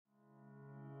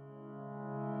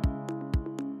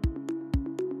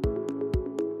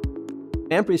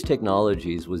Amprius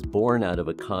Technologies was born out of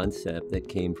a concept that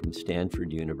came from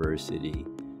Stanford University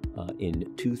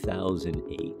in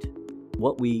 2008.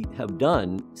 What we have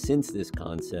done since this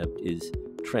concept is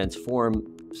transform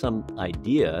some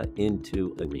idea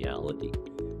into a reality.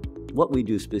 What we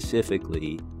do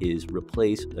specifically is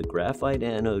replace a graphite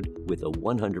anode with a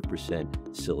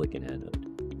 100% silicon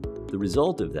anode. The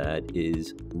result of that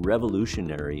is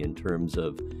revolutionary in terms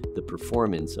of the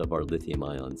performance of our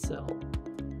lithium-ion cell.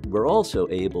 We're also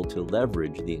able to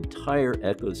leverage the entire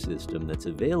ecosystem that's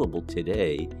available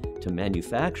today to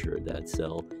manufacture that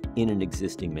cell in an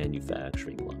existing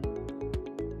manufacturing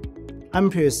line.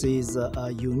 Amprius is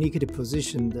uniquely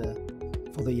positioned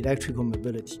for the electrical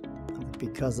mobility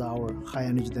because our high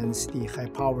energy density, high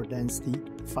power density,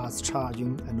 fast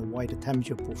charging, and wide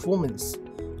temperature performance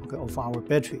of our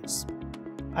batteries.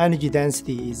 Energy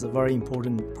density is a very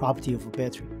important property of a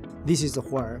battery. This is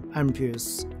where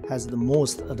Amprius has the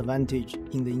most advantage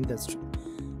in the industry.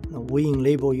 We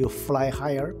enable you fly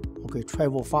higher,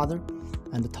 travel farther,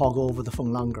 and talk over the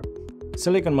phone longer.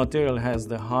 Silicon material has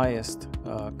the highest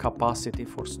capacity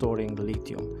for storing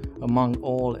lithium among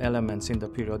all elements in the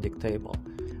periodic table.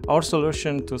 Our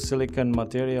solution to silicon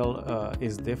material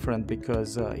is different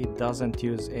because it doesn't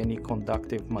use any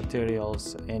conductive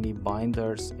materials, any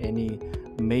binders, any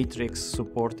matrix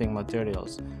supporting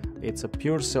materials. It's a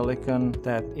pure silicon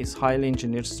that is highly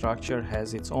engineered structure,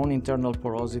 has its own internal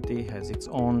porosity, has its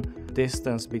own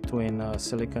distance between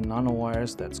silicon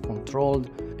nanowires that's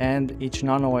controlled, and each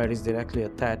nanowire is directly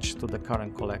attached to the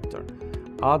current collector.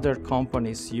 Other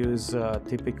companies use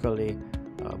typically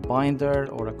a binder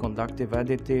or a conductive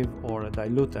additive or a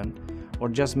dilutant, or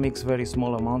just mix very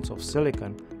small amounts of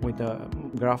silicon with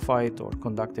graphite or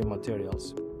conductive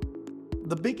materials.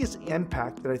 The biggest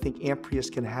impact that I think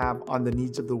Amprius can have on the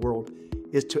needs of the world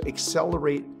is to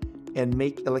accelerate and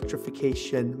make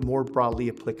electrification more broadly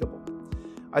applicable.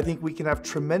 I think we can have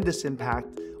tremendous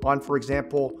impact on, for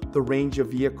example, the range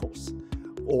of vehicles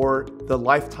or the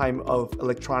lifetime of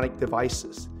electronic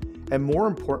devices. And more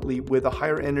importantly, with a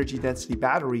higher energy density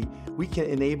battery, we can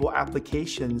enable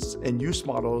applications and use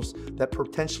models that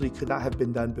potentially could not have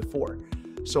been done before.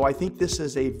 So I think this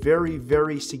is a very,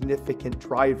 very significant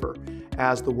driver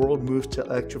as the world moves to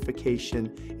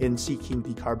electrification in seeking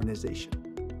decarbonization.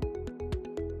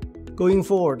 Going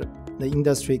forward, the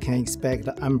industry can expect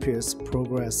Amprius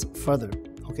progress further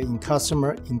in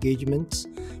customer engagement,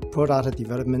 product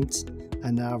development,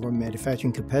 and our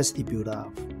manufacturing capacity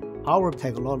build-up. Our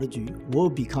technology will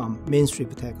become mainstream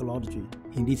technology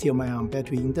in lithium-ion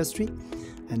battery industry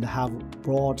and have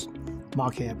broad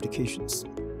market applications.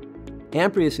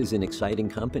 Amprius is an exciting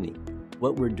company.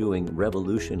 What we're doing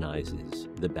revolutionizes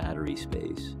the battery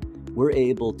space. We're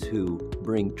able to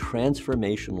bring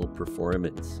transformational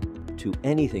performance to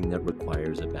anything that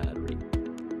requires a battery.